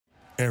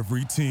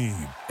Every team,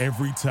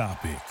 every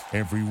topic,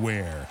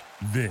 everywhere.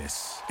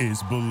 This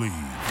is Believe.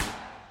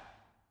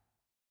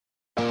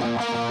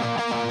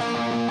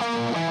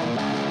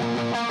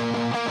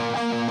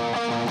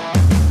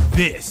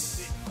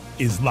 This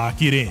is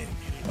Lock It In,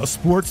 a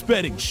sports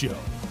betting show,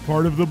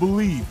 part of the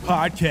Believe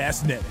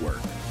Podcast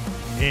Network.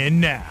 And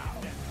now,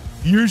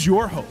 here's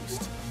your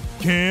host,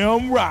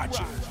 Cam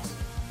Rogers.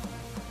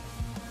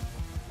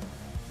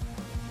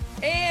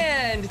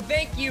 And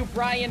thank you,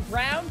 Brian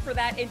Brown, for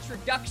that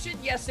introduction.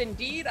 Yes,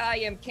 indeed, I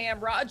am Cam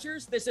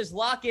Rogers. This is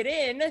Lock It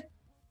In,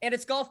 and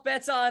it's Golf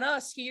Bets on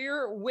Us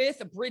here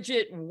with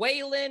Bridget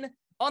Whalen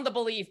on the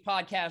Believe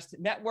Podcast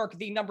Network,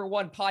 the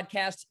 #1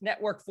 podcast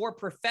network for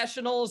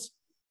professionals.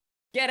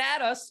 Get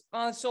at us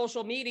on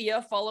social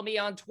media. Follow me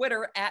on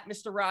Twitter at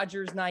Mr.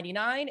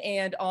 Rogers99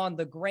 and on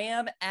the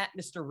gram at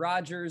Mr.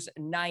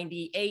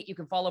 Rogers98. You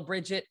can follow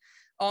Bridget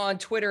on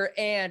Twitter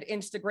and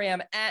Instagram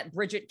at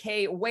Bridget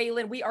K.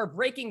 Whalen. We are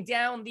breaking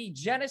down the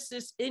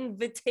Genesis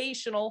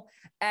Invitational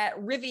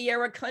at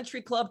Riviera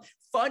Country Club.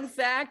 Fun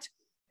fact,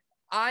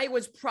 I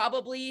was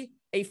probably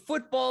a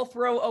football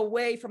throw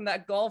away from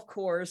that golf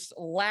course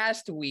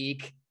last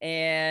week,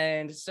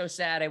 and so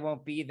sad I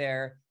won't be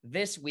there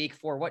this week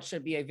for what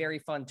should be a very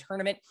fun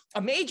tournament,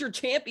 a major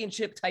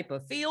championship type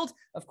of field.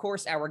 Of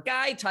course, our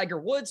guy, Tiger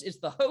Woods, is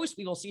the host.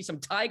 We will see some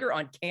Tiger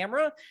on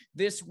camera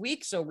this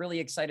week, so really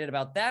excited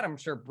about that. I'm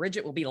sure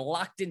Bridget will be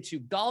locked into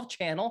Golf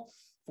Channel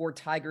for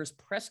Tiger's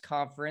press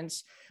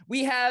conference.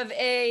 We have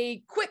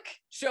a quick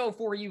show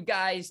for you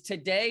guys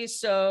today,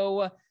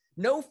 so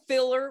no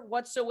filler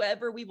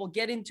whatsoever. We will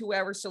get into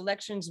our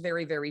selections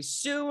very, very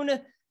soon.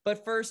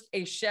 But first,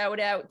 a shout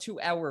out to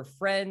our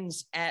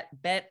friends at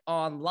Bet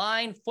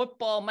Online.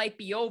 Football might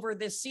be over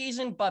this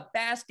season, but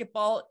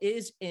basketball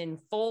is in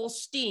full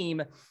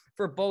steam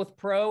for both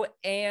pro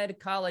and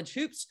college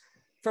hoops.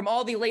 From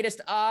all the latest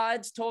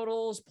odds,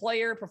 totals,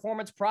 player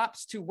performance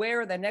props to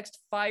where the next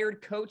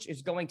fired coach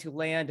is going to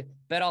land,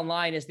 Bet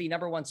Online is the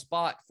 #1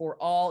 spot for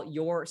all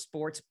your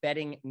sports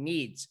betting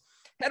needs.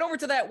 Head over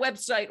to that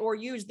website or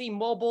use the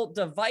mobile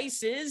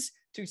devices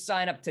to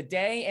sign up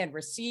today and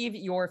receive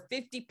your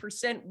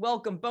 50%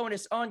 welcome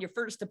bonus on your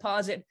first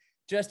deposit.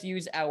 Just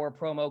use our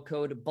promo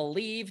code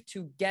BELIEVE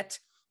to get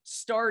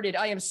started.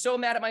 I am so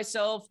mad at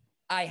myself.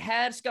 I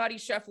had Scotty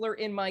Scheffler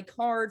in my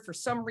card. For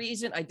some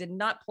reason, I did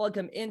not plug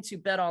him into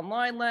Bet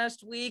Online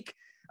last week.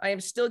 I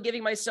am still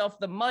giving myself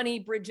the money,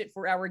 Bridget,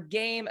 for our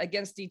game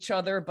against each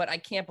other, but I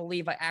can't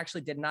believe I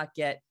actually did not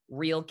get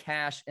real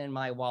cash in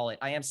my wallet.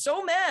 I am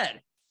so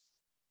mad.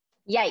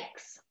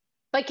 Yikes.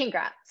 But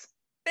congrats.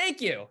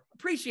 Thank you.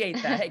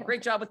 Appreciate that. Hey,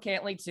 great job with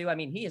Cantley too. I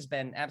mean, he has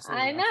been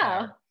absolutely I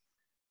know.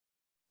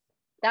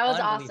 That was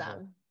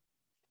awesome.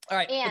 All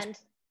right. And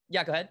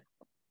yeah, go ahead.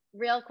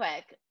 Real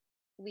quick,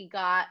 we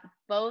got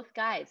both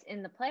guys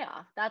in the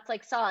playoff. That's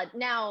like solid.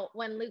 Now,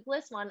 when Luke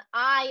List won,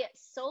 I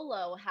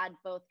solo had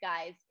both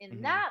guys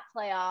in that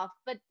playoff,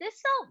 but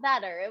this felt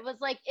better. It was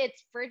like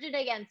it's Bridget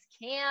against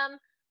Cam.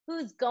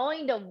 Who's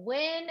going to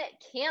win?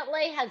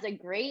 Cantlay has a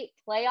great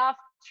playoff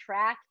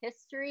track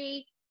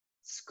history.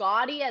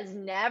 Scotty has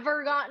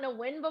never gotten a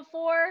win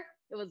before.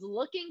 It was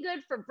looking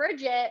good for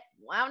Bridget.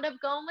 Wound up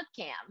going with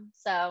Cam.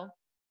 So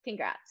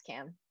congrats,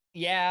 Cam.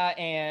 Yeah,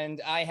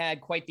 and I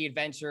had quite the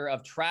adventure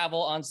of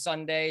travel on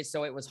Sunday,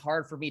 so it was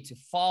hard for me to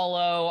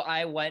follow.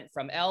 I went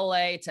from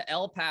LA to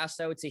El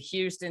Paso to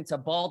Houston to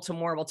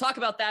Baltimore. We'll talk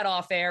about that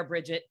off air,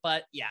 Bridget,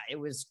 but yeah, it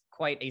was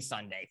quite a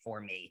Sunday for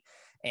me.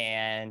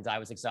 And I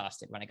was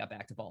exhausted when I got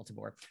back to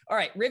Baltimore. All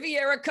right,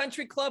 Riviera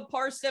Country Club,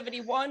 par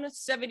 71,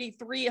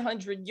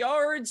 7,300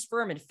 yards,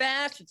 firm and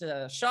fast. It's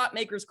a shot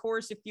maker's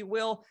course, if you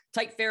will.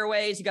 Tight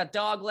fairways, you got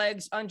dog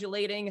legs,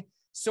 undulating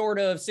sort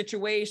of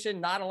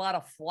situation. Not a lot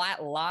of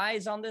flat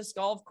lies on this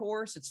golf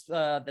course. It's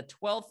the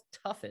 12th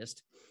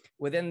toughest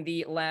within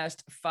the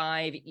last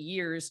 5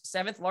 years,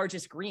 7th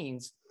largest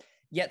greens,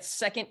 yet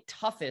 2nd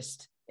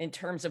toughest in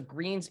terms of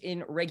greens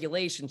in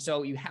regulation.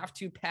 So you have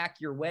to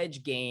pack your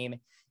wedge game.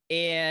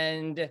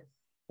 And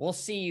we'll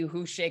see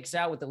who shakes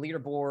out with the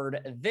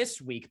leaderboard this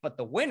week. But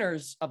the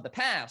winners of the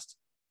past,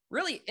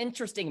 really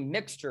interesting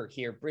mixture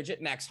here.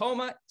 Bridget, Max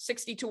Homa,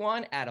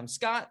 60-1. Adam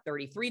Scott,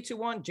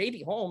 33-1.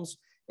 JB Holmes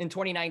in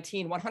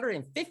 2019,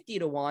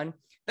 150-1.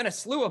 Then a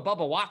slew of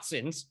Bubba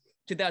Watsons,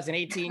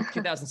 2018,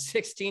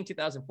 2016,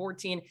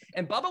 2014.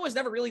 And Bubba was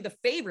never really the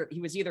favorite.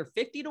 He was either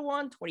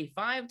 50-1,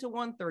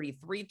 25-1,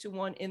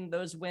 33-1 in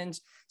those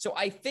wins. So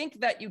I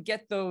think that you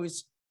get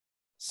those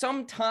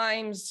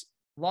sometimes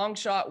long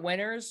shot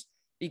winners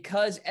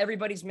because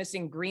everybody's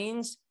missing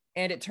greens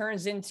and it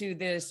turns into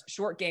this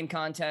short game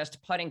contest,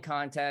 putting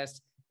contest,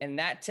 and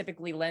that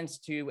typically lends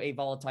to a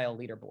volatile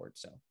leaderboard.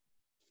 So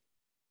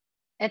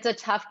it's a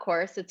tough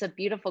course. It's a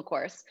beautiful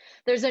course.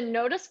 There's a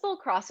noticeable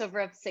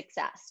crossover of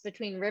success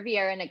between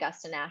Riviera and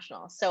Augusta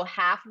National. So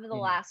half of the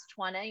last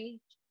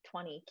 20,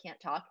 can't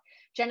talk,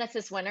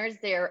 Genesis winners,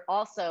 there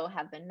also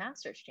have been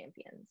Masters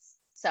champions.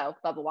 So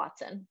Bubba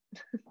Watson.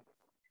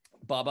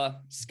 Bubba,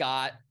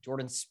 Scott,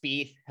 Jordan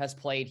Spieth has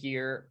played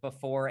here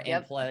before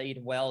and played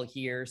well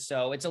here.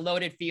 So it's a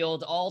loaded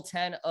field. All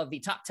 10 of the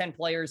top 10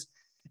 players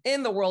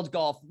in the world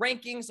golf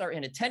rankings are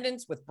in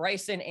attendance, with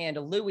Bryson and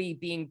Louis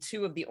being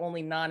two of the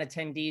only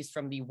non-attendees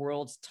from the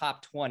world's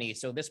top 20.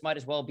 So this might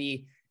as well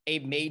be a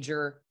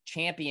major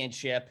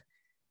championship.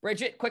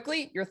 Bridget,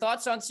 quickly, your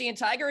thoughts on seeing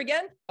Tiger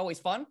again? Always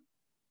fun.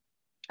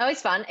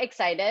 Always fun.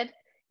 Excited.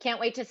 Can't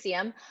wait to see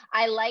him.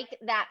 I like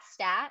that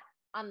stat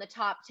on the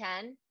top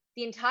 10,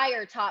 the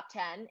entire top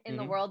 10 in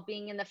the world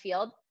being in the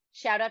field.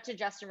 Shout out to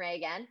Justin Ray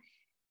again.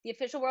 The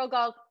official world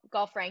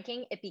golf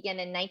ranking, it began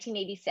in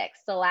 1986.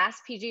 The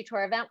last PGA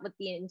Tour event with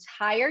the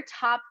entire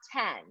top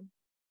 10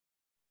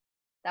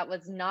 that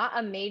was not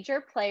a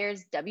major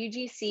players,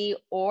 WGC,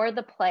 or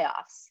the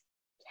playoffs.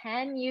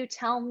 Can you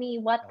tell me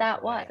what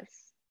that was?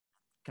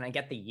 Can I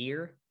get the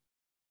year?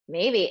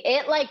 Maybe.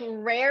 It like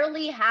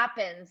rarely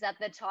happens that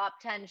the top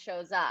 10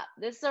 shows up.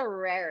 This is a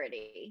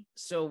rarity.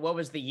 So what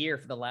was the year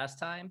for the last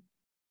time?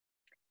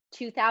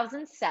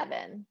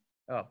 2007.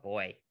 Oh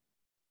boy.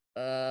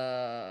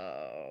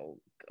 Oh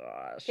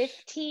gosh.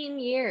 15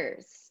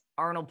 years.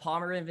 Arnold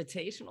Palmer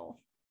Invitational.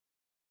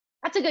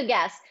 That's a good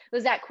guess. It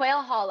was at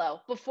Quail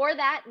Hollow. Before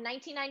that,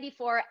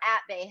 1994 at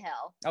Bay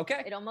Hill.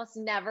 Okay. It almost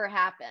never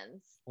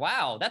happens.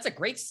 Wow, that's a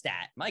great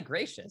stat. My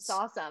gracious. It's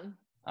awesome.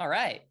 All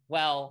right.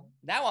 Well,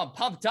 now I'm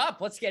pumped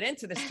up. Let's get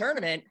into this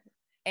tournament.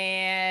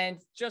 And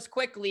just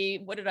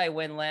quickly, what did I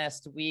win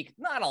last week?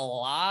 Not a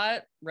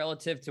lot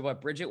relative to what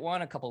Bridget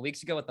won a couple of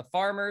weeks ago with the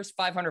Farmers.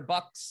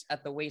 $500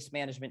 at the Waste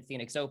Management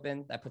Phoenix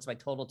Open. That puts my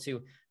total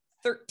to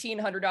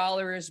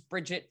 $1,300.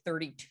 Bridget,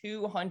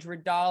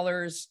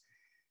 $3,200.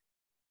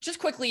 Just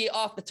quickly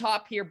off the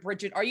top here,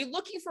 Bridget, are you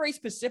looking for a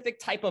specific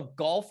type of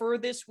golfer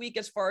this week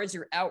as far as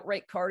your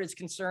outright card is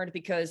concerned?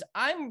 Because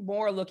I'm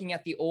more looking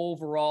at the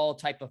overall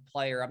type of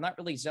player. I'm not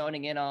really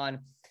zoning in on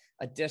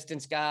a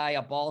distance guy,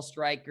 a ball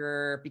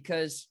striker,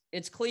 because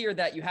it's clear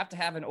that you have to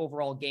have an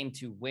overall game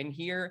to win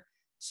here.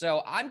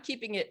 So I'm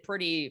keeping it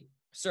pretty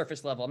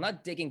surface level. I'm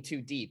not digging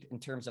too deep in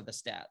terms of the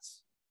stats.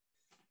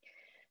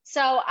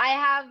 So I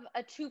have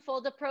a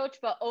twofold approach,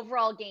 but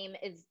overall game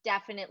is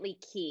definitely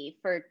key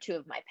for two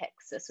of my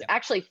picks this week.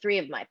 Actually, three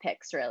of my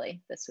picks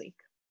really this week.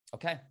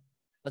 Okay,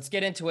 let's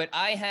get into it.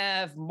 I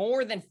have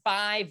more than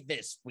 5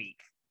 this week.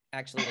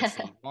 Actually, let's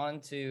see.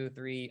 1, 2,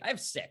 3. I have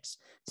 6.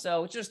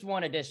 So just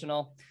one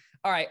additional.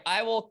 All right,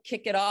 I will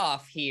kick it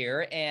off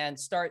here and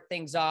start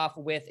things off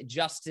with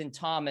Justin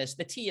Thomas.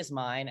 The T is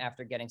mine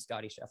after getting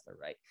Scotty Scheffler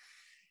right.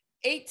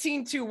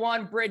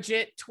 18-1,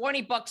 Bridget,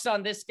 $20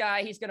 on this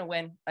guy. He's going to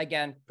win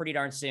again pretty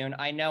darn soon.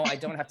 I know I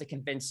don't have to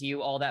convince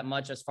you all that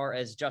much as far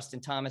as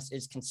Justin Thomas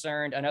is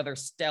concerned. Another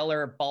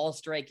stellar ball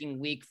striking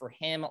week for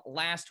him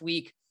last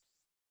week.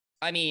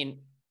 I mean,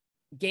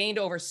 gained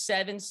over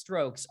 7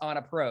 strokes on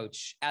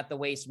approach at the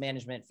Waste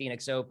Management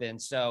Phoenix Open.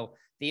 So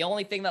the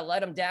only thing that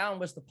let him down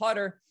was the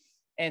putter.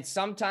 And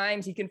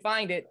sometimes he can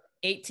find it.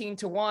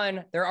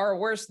 18-1. There are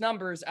worse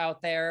numbers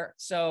out there.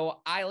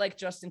 So I like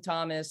Justin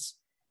Thomas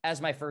as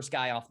my first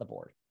guy off the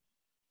board.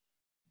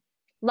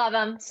 Love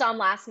him. Saw him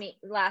last week.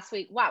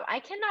 Wow, I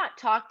cannot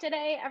talk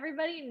today,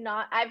 everybody.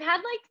 I've had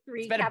like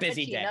 3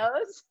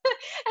 cappuccinos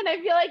and I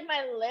feel like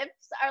my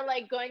lips are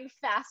like going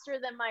faster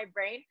than my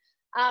brain.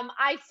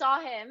 I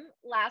saw him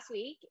last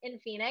week in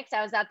Phoenix.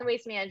 I was at the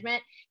Waste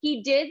Management.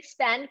 He did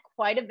spend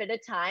quite a bit of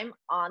time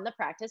on the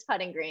practice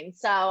putting green.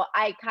 So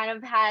I kind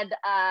of had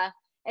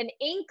an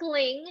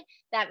inkling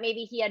that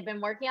maybe he had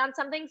been working on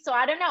something. So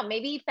I don't know,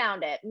 maybe he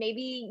found it.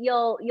 Maybe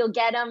you'll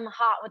get him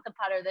hot with the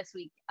putter this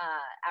week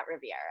at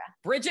Riviera.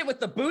 Bridget with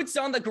the boots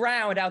on the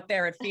ground out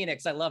there at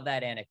Phoenix. I love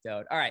that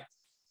anecdote. All right,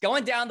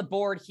 going down the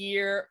board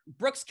here,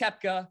 Brooks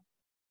Koepka,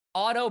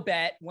 auto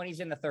bet when he's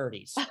in the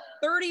 30s.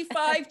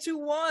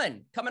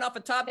 35-1, coming off a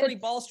top 3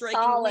 ball striking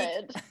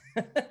solid.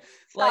 Week.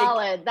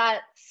 Solid.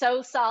 That's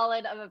so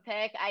solid of a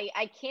pick.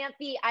 I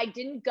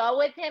didn't go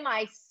with him.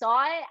 I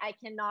saw it. I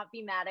cannot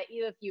be mad at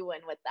you if you win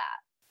with that.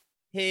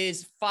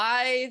 His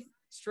 5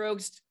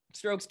 strokes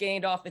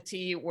gained off the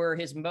tee were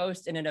his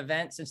most in an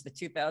event since the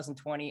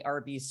 2020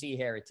 RBC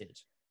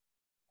Heritage.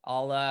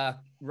 I'll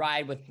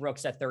ride with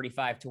Brooks at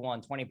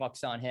 35-1,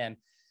 $20 on him.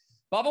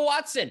 Bubba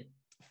Watson,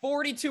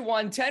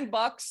 40-1,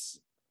 $10,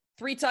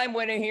 3-time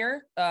winner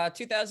here.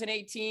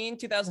 2018,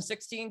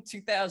 2016,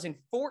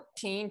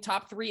 2014,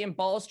 top 3 in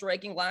ball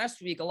striking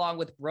last week, along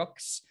with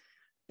Brooks.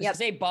 This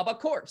is a Bubba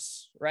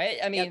course, right?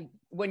 I mean,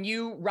 when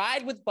you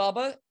ride with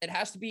Bubba, it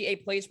has to be a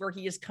place where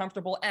he is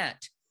comfortable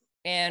at.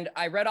 And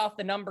I read off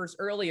the numbers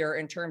earlier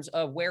in terms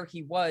of where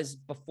he was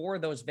before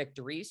those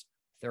victories,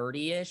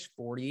 30-ish,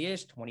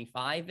 40-ish,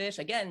 25-ish.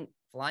 Again,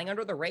 flying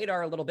under the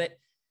radar a little bit.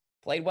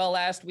 Played well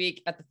last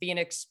week at the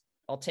Phoenix.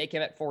 I'll take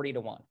him at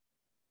 40-1.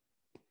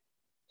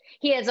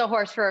 He is a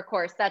horse for a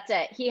course. That's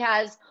it. He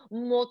has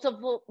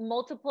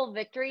multiple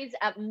victories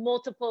at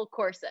multiple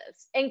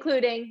courses,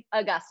 including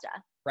Augusta.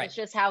 Right. It's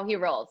just how he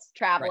rolls.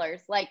 Travelers.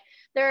 Right. Like,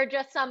 there are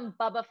just some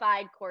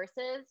Bubba-fied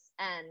courses,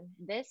 and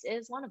this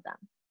is one of them.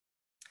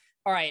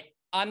 All right.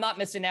 I'm not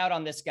missing out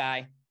on this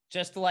guy.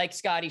 Just like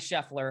Scotty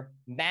Scheffler,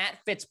 Matt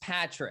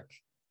Fitzpatrick,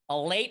 a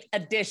late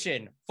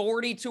addition,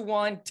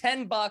 40-1,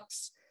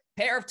 $10,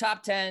 pair of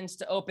top 10s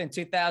to open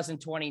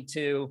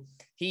 2022.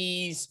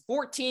 He's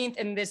 14th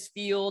in this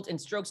field in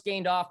strokes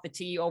gained off the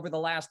tee over the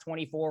last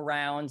 24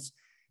 rounds.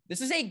 This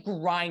is a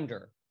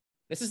grinder.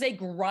 This is a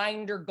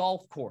grinder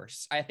golf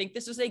course. I think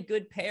this is a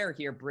good pair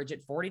here,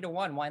 Bridget.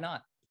 40-1. Why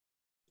not?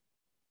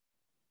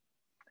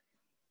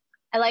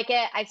 I like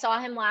it. I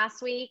saw him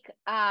last week.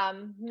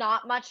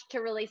 Not much to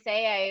really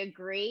say. I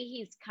agree.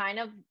 He's kind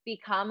of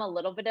become a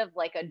little bit of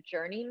like a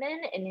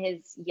journeyman in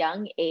his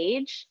young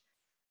age.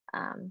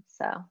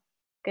 So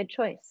good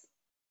choice.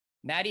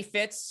 Matty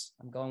Fitz,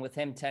 I'm going with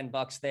him,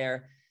 $10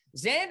 there.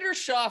 Xander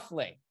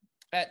Schauffele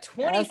at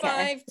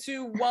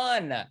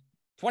 25-1.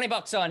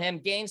 $20 on him.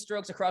 Gained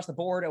strokes across the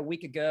board a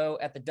week ago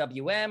at the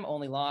WM.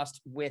 Only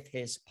lost with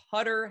his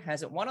putter.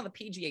 Hasn't won on the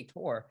PGA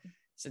Tour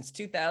since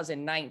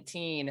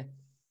 2019.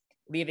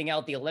 Leaving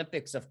out the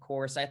Olympics, of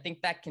course. I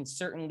think that can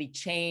certainly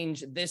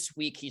change this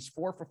week. He's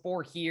 4 for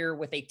 4 here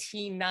with a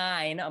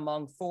T9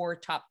 among 4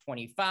 top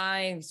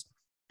 25s.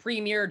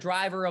 Premier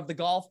driver of the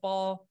golf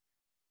ball.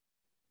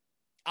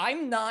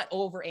 I'm not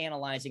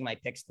overanalyzing my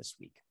picks this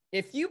week.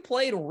 If you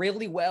played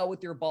really well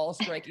with your ball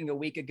striking a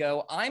week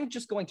ago, I'm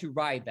just going to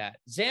ride that.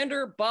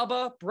 Xander,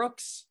 Bubba,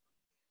 Brooks.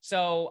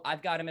 So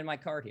I've got him in my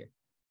card here.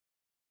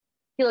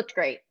 He looked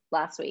great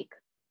last week.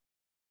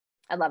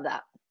 I love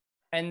that.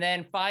 And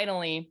then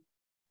finally,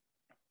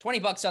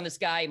 $20 on this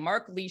guy,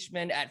 Mark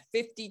Leishman at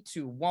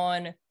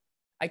 50-1.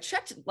 I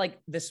checked like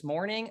this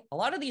morning. A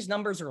lot of these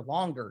numbers are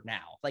longer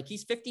now. Like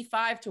he's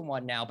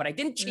 55-1 now, but I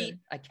didn't cheat.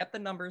 I kept the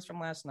numbers from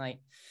last night.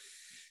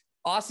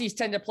 Aussies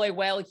tend to play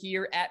well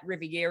here at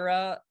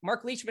Riviera.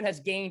 Mark Leishman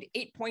has gained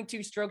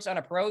 8.2 strokes on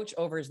approach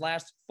over his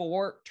last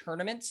 4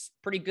 tournaments.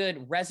 Pretty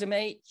good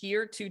resume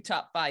here. 2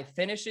 top 5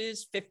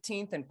 finishes,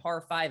 15th in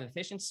par 5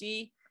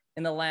 efficiency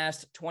in the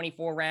last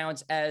 24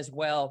 rounds as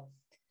well.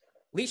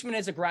 Leishman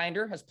is a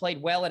grinder, has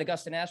played well at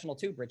Augusta National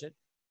too, Bridget.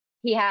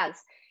 He has.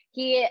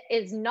 He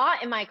is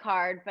not in my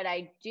card, but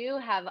I do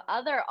have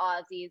other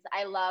Aussies.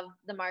 I love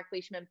the Mark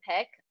Leishman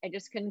pick. I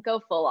just couldn't go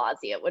full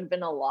Aussie. It would have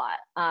been a lot.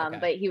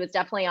 But he was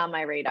definitely on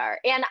my radar.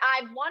 And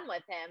I've won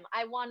with him.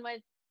 I won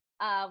with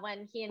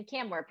when he and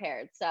Cam were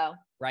paired. So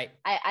right.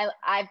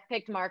 I've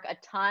picked Mark a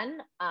ton,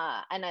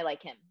 and I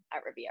like him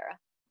at Riviera.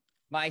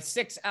 My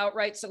 6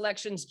 outright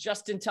selections: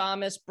 Justin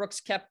Thomas, Brooks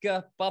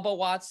Koepka, Bubba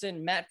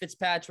Watson, Matt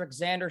Fitzpatrick,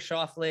 Xander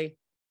Schauffele,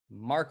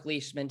 Mark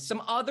Leishman.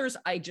 Some others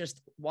I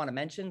just want to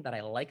mention that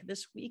I like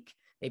this week,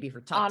 maybe for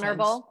top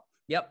honorable. 10s.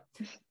 Yep.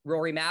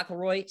 Rory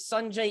McIlroy,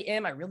 Sungjae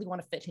Im. I really want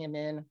to fit him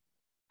in.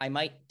 I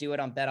might do it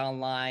on Bet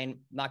Online.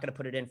 Not going to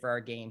put it in for our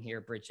game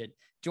here, Bridget.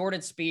 Jordan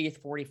Spieth,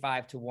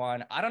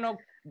 45-1. I don't know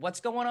what's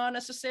going on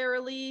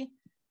necessarily,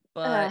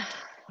 but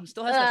he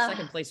still has that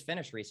second place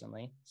finish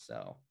recently.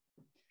 So,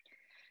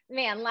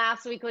 man,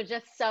 last week was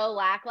just so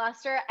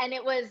lackluster, and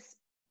it was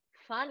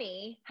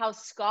funny how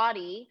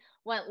Scotty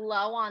went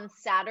low on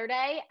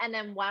Saturday and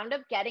then wound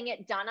up getting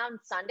it done on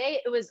Sunday.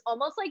 It was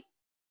almost like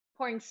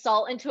pouring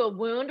salt into a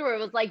wound, where it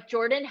was like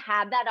Jordan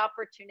had that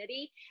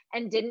opportunity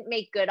and didn't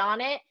make good on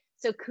it.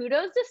 So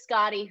kudos to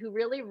Scotty, who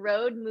really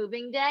rode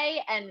moving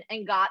day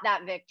and got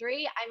that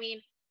victory. I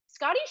mean,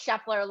 Scotty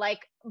Scheffler,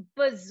 like,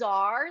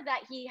 bizarre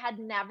that he had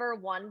never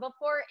won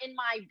before in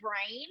my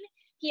brain.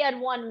 He had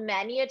won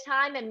many a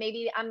time, and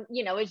maybe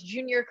his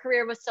junior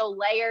career was so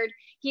layered.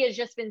 He has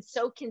just been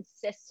so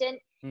consistent.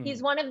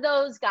 He's one of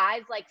those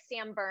guys like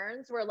Sam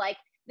Burns, where like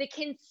the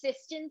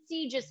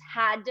consistency just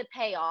had to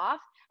pay off,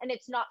 and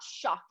it's not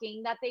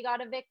shocking that they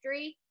got a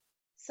victory.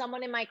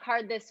 Someone in my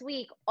card this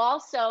week,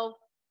 also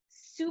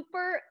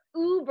super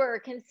uber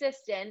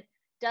consistent,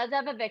 does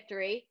have a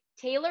victory.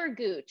 Taylor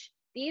Gooch.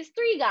 These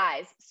 3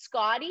 guys,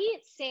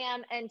 Scotty,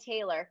 Sam, and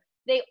Taylor,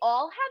 they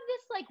all have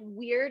this like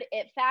weird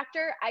it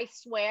factor. I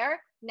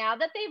swear, now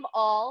that they've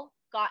all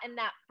gotten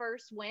that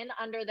first win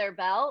under their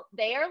belt,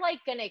 they are like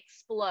gonna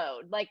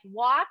explode. Like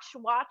watch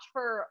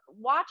for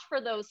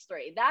those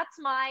 3. That's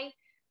my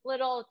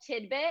little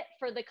tidbit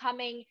for the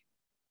coming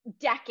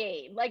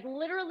decade. Like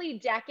literally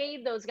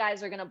decade, those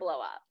guys are gonna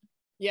blow up.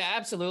 Yeah,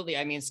 absolutely.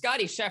 I mean,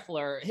 Scotty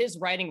Scheffler, his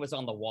writing was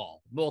on the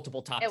wall.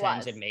 Multiple top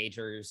 10s in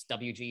majors,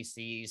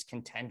 WGCs,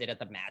 contended at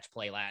the match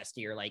play last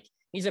year. Like,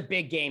 he's a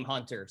big game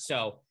hunter.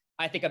 So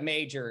I think a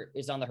major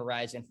is on the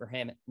horizon for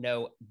him,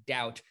 no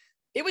doubt.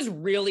 It was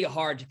really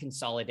hard to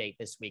consolidate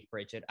this week,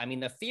 Bridget. I mean,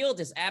 the field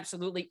is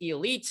absolutely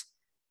elite.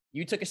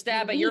 You took a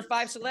stab at your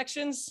 5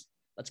 selections.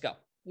 Let's go.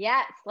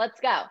 Yes, let's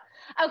go.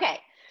 Okay,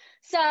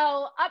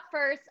 so up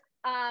first,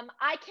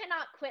 I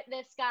cannot quit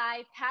this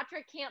guy,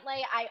 Patrick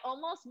Cantlay. I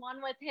almost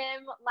won with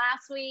him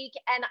last week,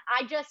 and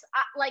I can't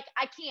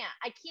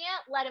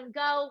let him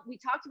go. We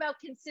talked about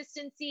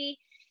consistency.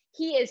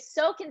 He is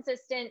so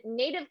consistent,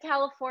 native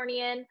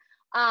Californian.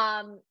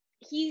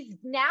 He's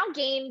now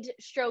gained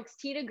strokes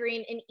tee to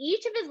green in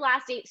each of his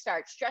last 8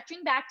 starts,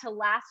 stretching back to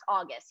last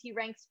August. He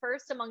ranks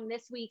first among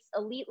this week's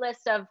elite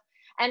list of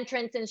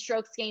entrants in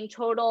strokes gained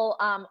total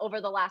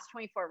over the last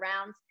 24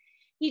 rounds.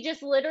 He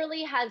just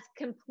literally has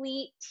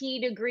complete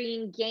tee to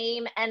green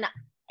game, and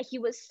he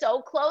was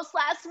so close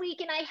last week,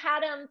 and I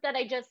had him that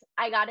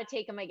I got to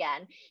take him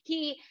again.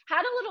 He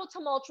had a little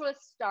tumultuous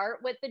start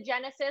with the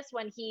Genesis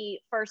when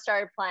he first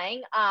started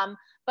playing,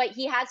 but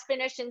he has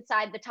finished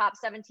inside the top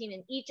 17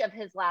 in each of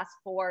his last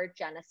 4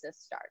 Genesis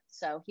starts.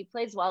 So he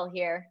plays well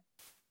here.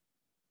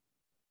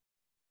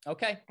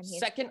 Okay.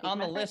 Second on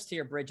the list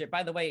here, Bridget.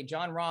 By the way,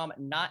 Jon Rahm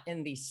not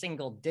in the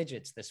single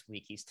digits this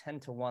week. He's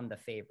 10-1 the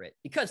favorite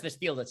because this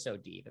field is so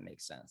deep. It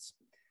makes sense.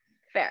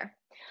 Fair.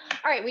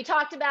 All right. We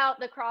talked about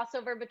the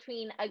crossover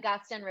between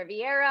Augusta and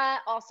Riviera.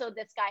 Also,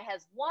 this guy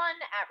has won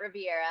at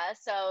Riviera.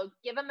 So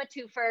give him a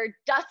 2 for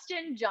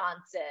Dustin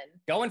Johnson.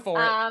 Going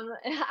for it.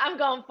 I'm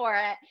going for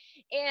it.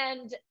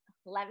 And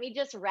let me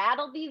just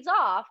rattle these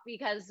off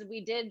because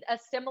we did a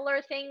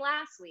similar thing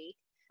last week.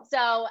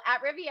 So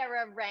at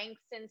Riviera ranks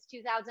since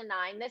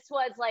 2009, this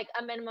was like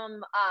a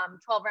minimum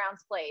 12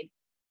 rounds played.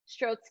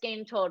 Strokes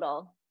gained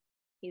total,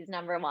 he's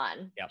number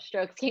 1. Yep.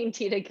 Strokes gained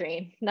tee to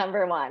green,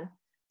 number 1.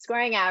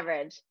 Scoring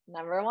average,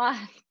 number 1.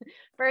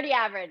 Birdie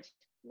average,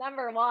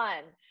 number 1.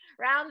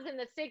 Rounds in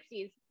the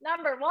 60s,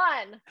 number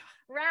 1.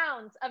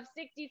 Rounds of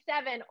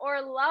 67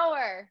 or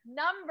lower,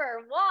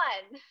 number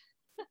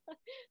 1.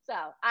 So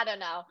I don't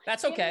know.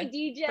 That's okay. Give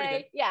me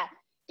DJ. Yeah.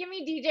 Give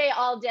me DJ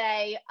all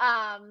day.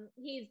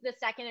 He's the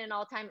second in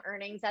all-time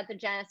earnings at the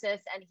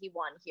Genesis, and he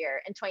won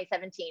here in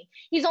 2017.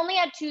 He's only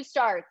had 2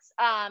 starts.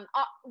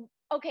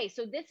 Okay,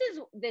 so this is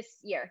this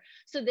year.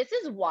 So this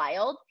is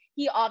wild.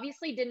 He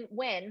obviously didn't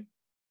win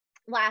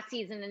last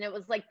season, and it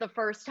was like the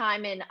first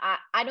time in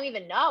I don't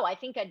even know. I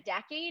think a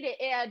decade.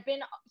 It had been.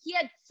 He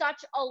had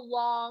such a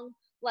long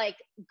like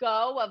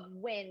go of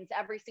wins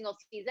every single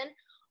season.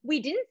 We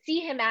didn't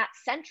see him at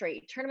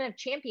Sentry, Tournament of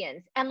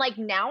Champions. And like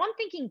now I'm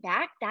thinking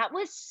back, that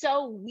was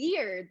so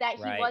weird that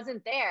he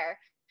wasn't there.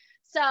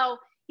 So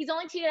he's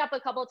only teed it up a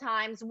couple of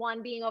times,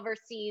 one being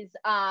overseas,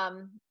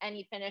 and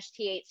he finished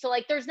T8. So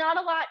like there's not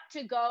a lot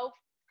to go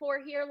for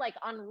here, like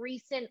on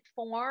recent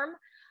form.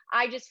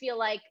 I just feel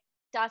like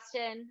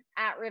Dustin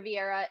at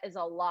Riviera is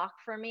a lock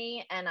for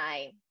me. And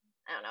I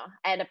don't know,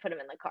 I had to put him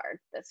in the card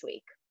this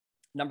week.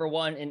 Number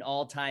 1 in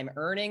all-time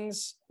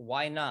earnings.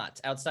 Why not?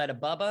 Outside of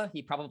Bubba,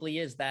 he probably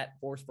is that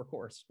horse for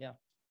course. Yeah.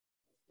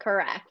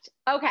 Correct.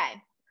 Okay.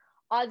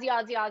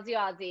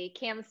 Aussie.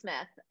 Cam Smith.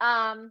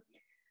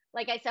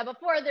 Like I said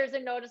before, there's a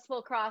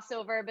noticeable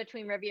crossover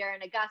between Riviera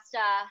and Augusta,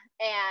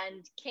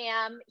 and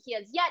Cam, he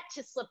has yet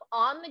to slip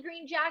on the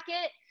green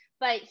jacket,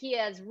 but he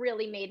has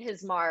really made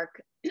his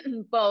mark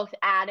both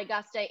at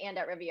Augusta and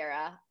at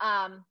Riviera.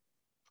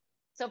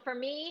 So for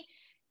me,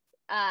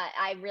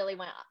 I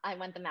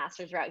went the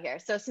Masters route here.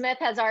 So Smith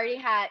has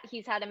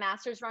he's had a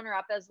Masters runner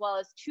up as well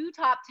as 2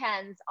 top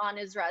 10s on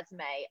his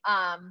resume.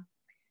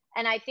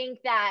 And I think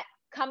that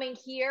coming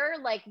here,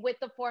 like with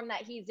the form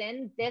that he's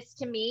in, this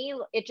to me,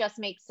 it just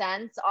makes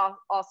sense.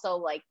 Also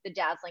like the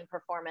dazzling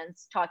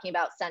performance, talking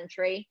about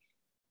Sentry.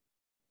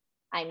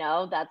 I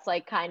know that's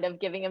like kind of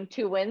giving him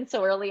 2 wins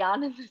so early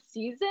on in the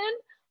season,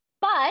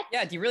 but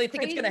yeah, do you really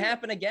think it's going to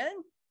happen again?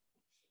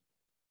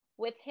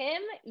 With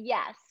him?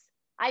 Yes.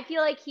 I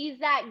feel like he's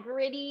that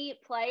gritty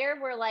player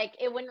where like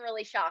it wouldn't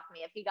really shock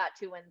me if he got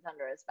 2 wins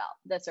under his belt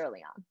this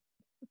early on.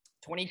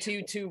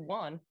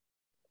 22-1.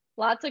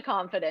 Lots of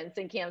confidence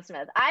in Cam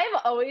Smith.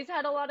 I've always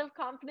had a lot of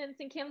confidence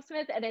in Cam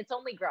Smith, and it's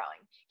only growing.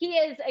 He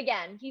is,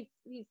 again, he's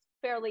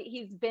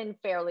been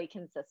fairly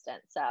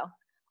consistent. So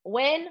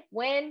win,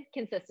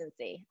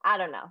 consistency. I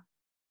don't know.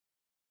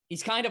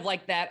 He's kind of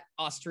like that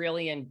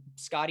Australian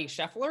Scotty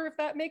Scheffler, if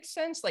that makes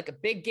sense. Like a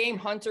big game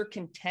hunter,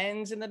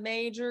 contends in the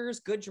majors,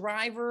 good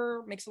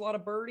driver, makes a lot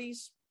of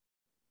birdies.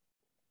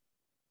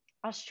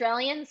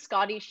 Australian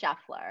Scotty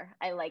Scheffler.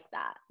 I like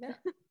that. Yeah.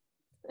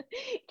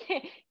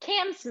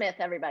 Cam Smith,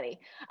 everybody.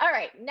 All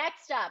right,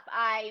 next up,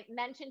 I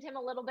mentioned him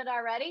a little bit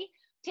already.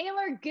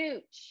 Taylor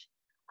Gooch.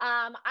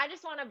 I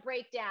just want to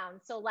break down.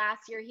 So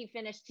last year he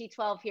finished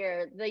T12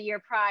 here, the year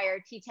prior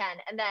T10,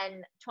 and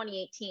then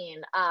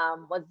 2018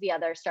 was the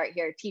other start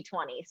here,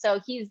 T20. So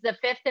he's the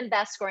 5th and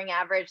best scoring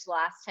average the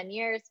last 10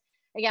 years.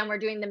 Again, we're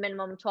doing the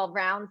minimum 12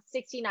 rounds,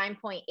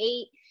 69.8.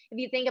 If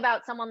you think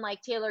about someone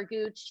like Taylor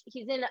Gooch,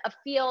 he's in a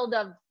field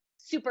of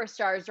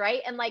superstars,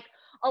 right? And like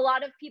a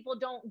lot of people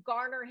don't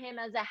garner him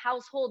as a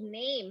household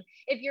name.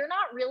 If you're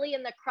not really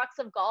in the crux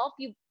of golf,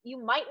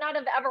 you might not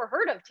have ever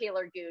heard of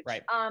Taylor Gooch.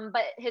 Right.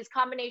 But his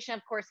combination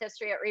of course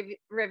history at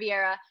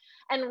Riviera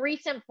and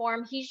recent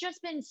form, he's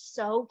just been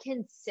so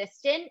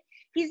consistent.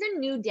 He's a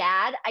new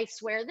dad. I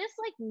swear this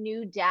like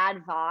new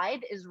dad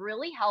vibe is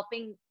really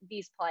helping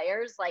these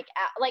players. Like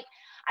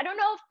I don't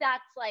know if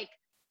that's like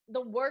the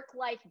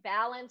work-life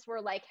balance. We're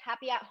like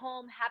happy at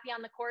home, happy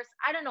on the course.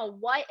 I don't know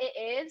what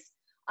it is.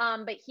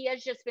 But he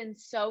has just been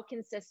so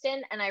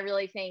consistent, and I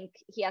really think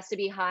he has to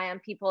be high on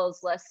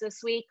people's lists this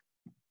week.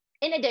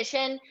 In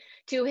addition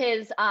to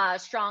his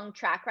strong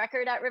track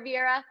record at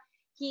Riviera,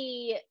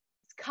 he's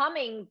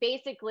coming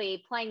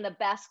basically playing the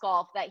best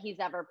golf that he's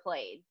ever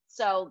played.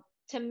 So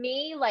to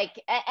me,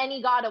 like, and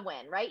he got a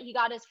win, right? He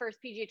got his first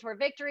PGA Tour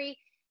victory.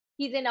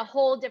 He's in a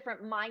whole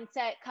different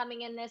mindset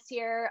coming in this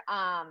year.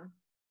 I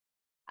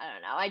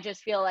don't know. I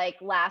just feel like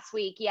last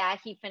week, yeah,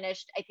 he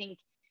finished, I think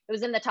it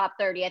was in the top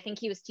 30. I think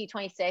he was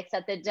T26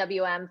 at the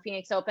WM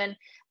Phoenix Open.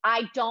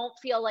 I don't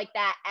feel like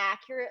that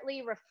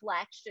accurately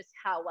reflects just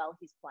how well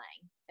he's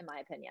playing, in my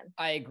opinion.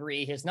 I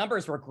agree. His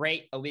numbers were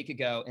great a week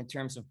ago in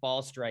terms of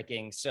ball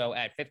striking. So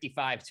at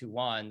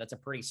 55-1, that's a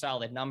pretty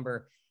solid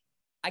number.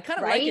 I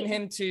kind of liken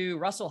him to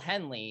Russell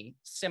Henley,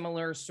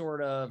 similar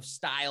sort of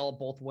style,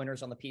 both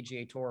winners on the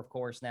PGA Tour, of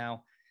course,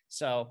 now.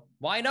 So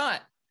why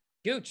not?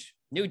 Gooch,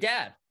 new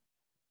dad.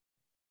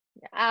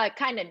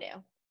 Kind of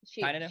new.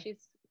 Kind of new?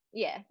 She's,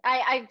 yeah,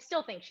 I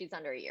still think she's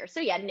under a year. So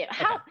yeah, new.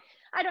 How, okay.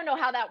 I don't know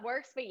how that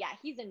works, but yeah,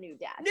 he's a new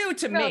dad. New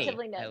to me,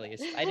 at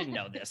least. I didn't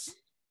know this.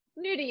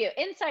 New to you.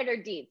 Insider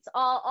deets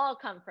all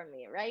come from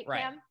me, right,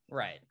 Cam?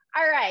 Right.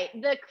 All right.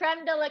 The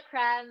creme de la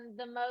creme,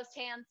 the most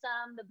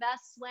handsome, the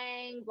best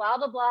swing, blah,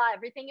 blah, blah,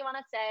 everything you want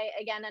to say.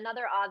 Again,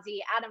 another Aussie,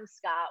 Adam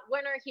Scott,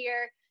 winner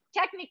here.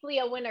 Technically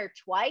a winner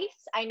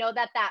twice. I know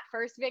that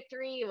first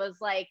victory was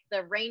like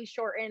the rain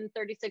shortened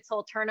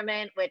 36-hole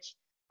tournament, which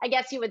I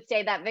guess you would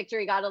say that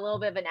victory got a little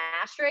bit of an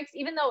asterisk,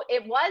 even though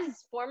it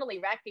was formally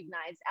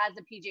recognized as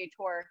a PGA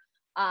Tour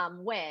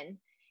win.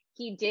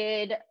 He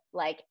did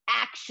like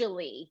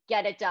actually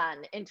get it done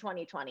in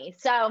 2020.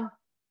 So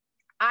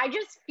I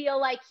just feel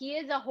like he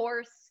is a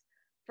horse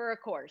for a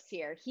course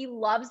here. He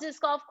loves this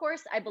golf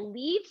course. I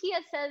believe he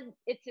has said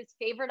it's his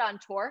favorite on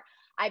tour.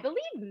 I believe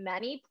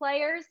many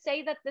players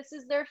say that this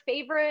is their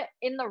favorite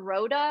in the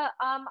Rota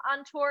on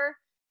tour.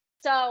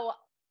 So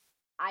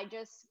I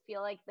just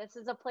feel like this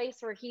is a place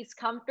where he's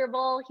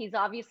comfortable. He's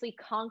obviously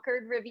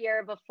conquered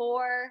Riviera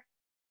before.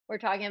 We're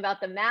talking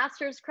about the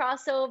Masters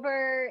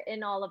crossover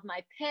in all of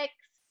my picks.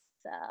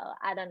 So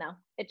I don't know.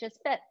 It just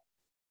fit.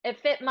 It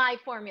fit my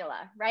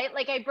formula, right?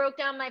 Like I broke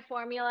down my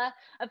formula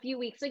a few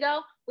weeks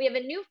ago. We have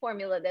a new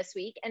formula this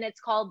week, and it's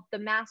called the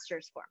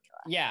Masters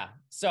formula. Yeah.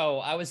 So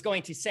I was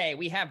going to say,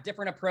 we have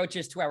different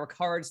approaches to our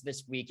cards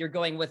this week. You're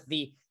going with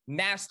the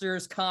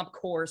Masters comp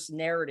course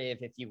narrative,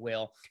 if you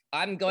will.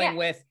 I'm going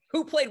with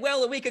who played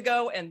well a week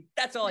ago, and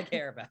that's all I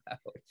care about.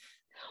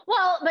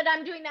 Well, but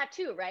I'm doing that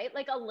too, right?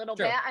 Like a little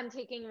bit. I'm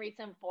taking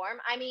recent form.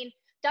 I mean,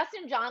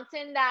 Dustin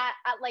Johnson, that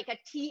at like a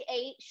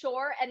T8,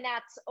 sure, and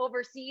that's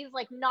overseas,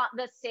 like not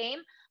the same,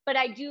 but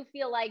I do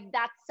feel like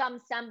that's some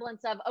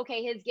semblance of,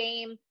 okay, his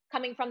game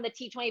coming from the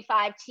T25,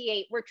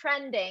 T8, we're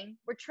trending.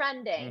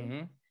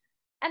 Mm-hmm.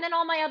 And then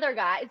all my other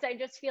guys, I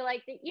just feel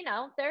like, you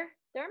know, they're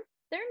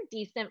in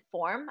decent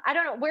form. I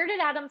don't know. Where did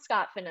Adam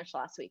Scott finish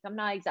last week? I'm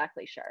not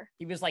exactly sure.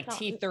 He was like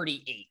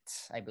T38,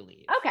 I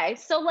believe. Okay.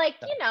 So like,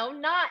 you know,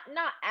 not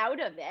out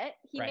of it.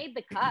 He made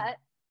the cut.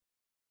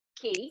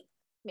 Key.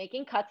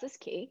 Making cuts is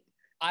key.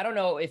 I don't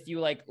know if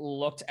you like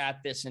looked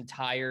at this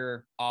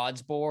entire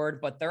odds board,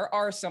 but there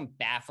are some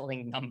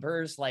baffling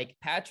numbers. Like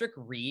Patrick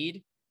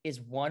Reed is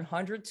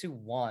 100-1 to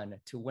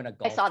win a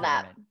golf tournament.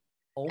 That.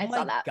 Oh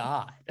my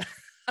God.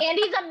 And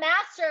he's a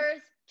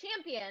Masters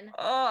champion.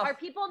 Are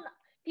people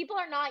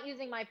are not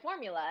using my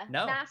formula?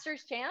 No.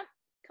 Masters champ?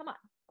 Come on.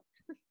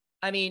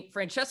 I mean,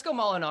 Francesco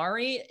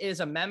Molinari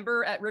is a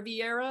member at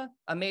Riviera,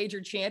 a major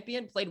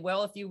champion, played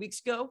well a few weeks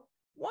ago.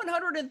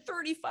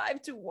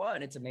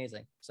 135-1. It's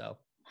amazing. So,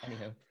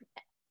 anywho.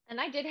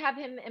 And I did have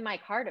him in my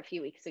card a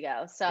few weeks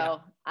ago.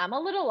 So I'm a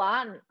little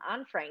on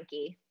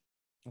Frankie.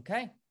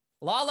 Okay.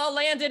 La La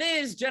Land it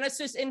is.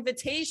 Genesis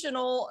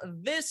Invitational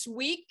this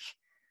week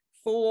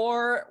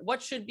for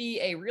what should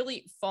be a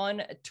really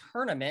fun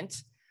tournament.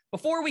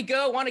 Before we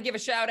go, I want to give a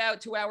shout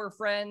out to our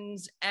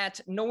friends at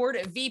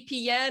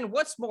NordVPN.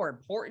 What's more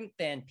important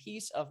than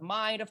peace of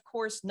mind? Of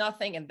course,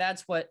 nothing. And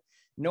that's what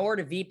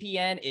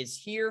NordVPN is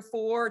here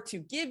for, to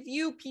give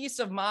you peace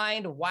of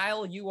mind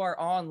while you are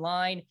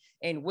online.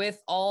 And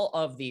with all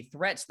of the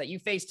threats that you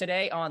face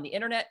today on the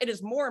internet, it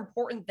is more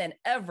important than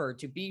ever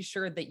to be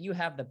sure that you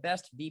have the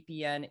best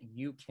VPN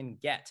you can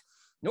get.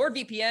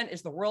 NordVPN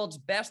is the world's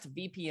best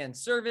VPN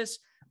service,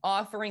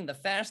 offering the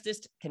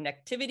fastest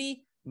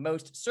connectivity,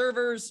 most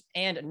servers,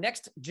 and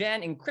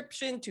next-gen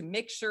encryption to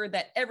make sure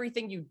that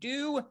everything you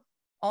do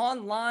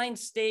online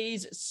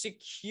stays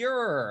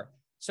secure.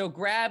 So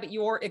grab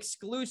your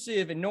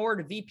exclusive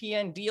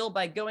NordVPN deal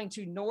by going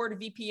to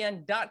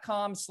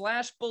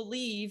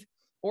nordvpn.com/believe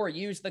or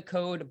use the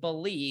code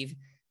BELIEVE.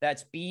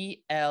 That's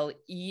BLEAV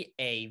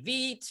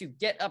to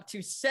get up to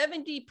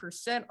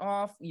 70%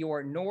 off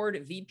your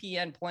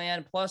NordVPN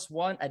plan plus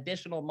one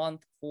additional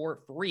month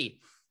for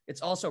free.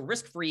 It's also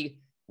risk-free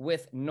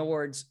with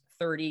Nord's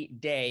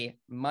 30-day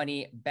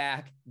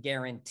money-back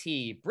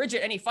guarantee.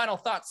 Bridget, any final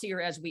thoughts here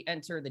as we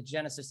enter the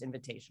Genesis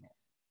Invitational?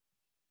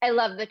 I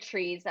love the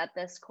trees at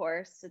this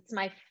course. It's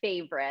my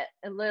favorite.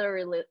 It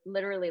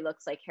literally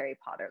looks like Harry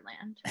Potter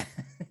land.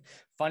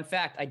 Fun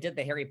fact, I did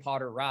the Harry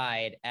Potter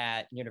ride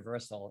at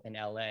Universal in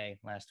LA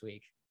last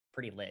week.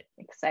 Pretty lit.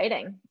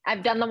 Exciting.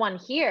 I've done the one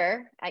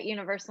here at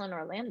Universal in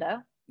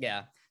Orlando.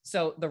 Yeah.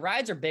 So the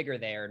rides are bigger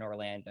there in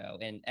Orlando.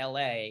 In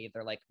LA,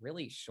 they're like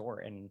really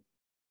short and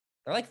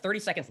they're like 30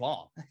 seconds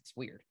long. It's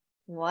weird.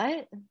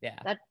 What?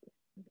 Yeah.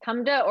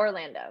 Come to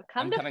Orlando.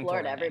 Come to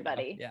Florida,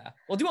 everybody. Yeah.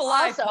 We'll do a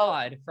live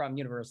pod from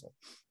Universal.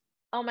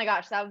 Oh my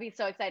gosh, that would be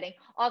so exciting.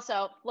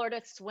 Also,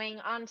 Florida Swing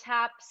on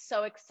tap.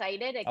 So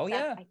excited. Except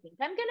I think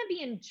I'm going to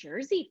be in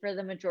Jersey for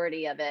the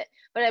majority of it,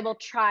 but I will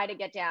try to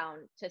get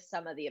down to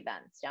some of the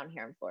events down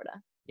here in Florida.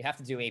 You have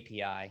to do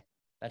API.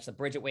 That's the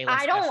Bridget Whalen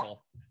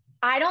special.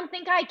 I don't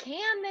think I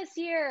can this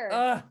year.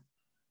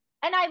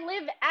 And I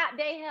live at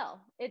Bay Hill.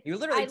 You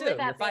literally do.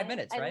 You're 5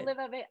 minutes, right?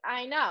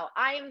 I know.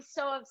 I am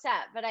so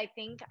upset, but I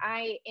think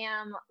I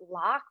am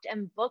locked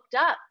and booked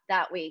up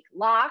that week.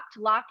 Lock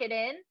it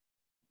in.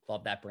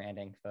 Love that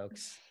branding,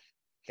 folks.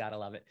 Gotta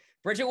love it.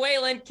 Bridget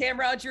Whalen, Cam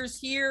Rogers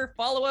here.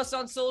 Follow us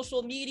on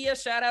social media.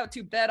 Shout out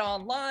to Bet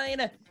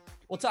Online.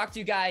 We'll talk to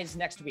you guys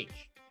next week.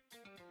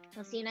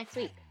 We'll see you next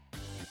week.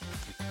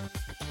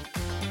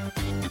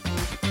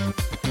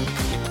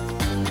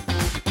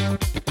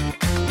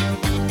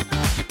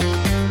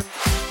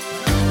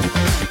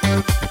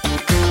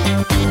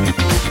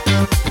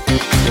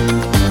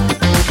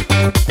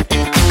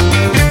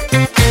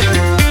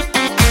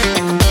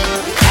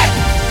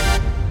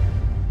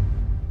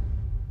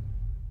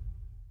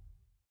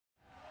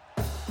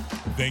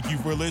 Thank you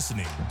for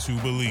listening to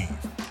Believe.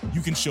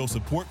 You can show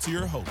support to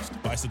your host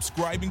by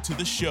subscribing to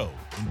the show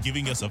and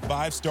giving us a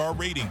 5-star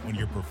rating on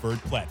your preferred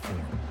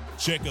platform.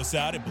 Check us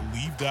out at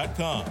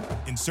Believe.com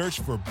and search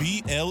for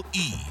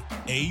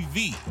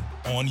BLEAV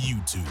on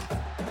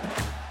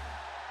YouTube.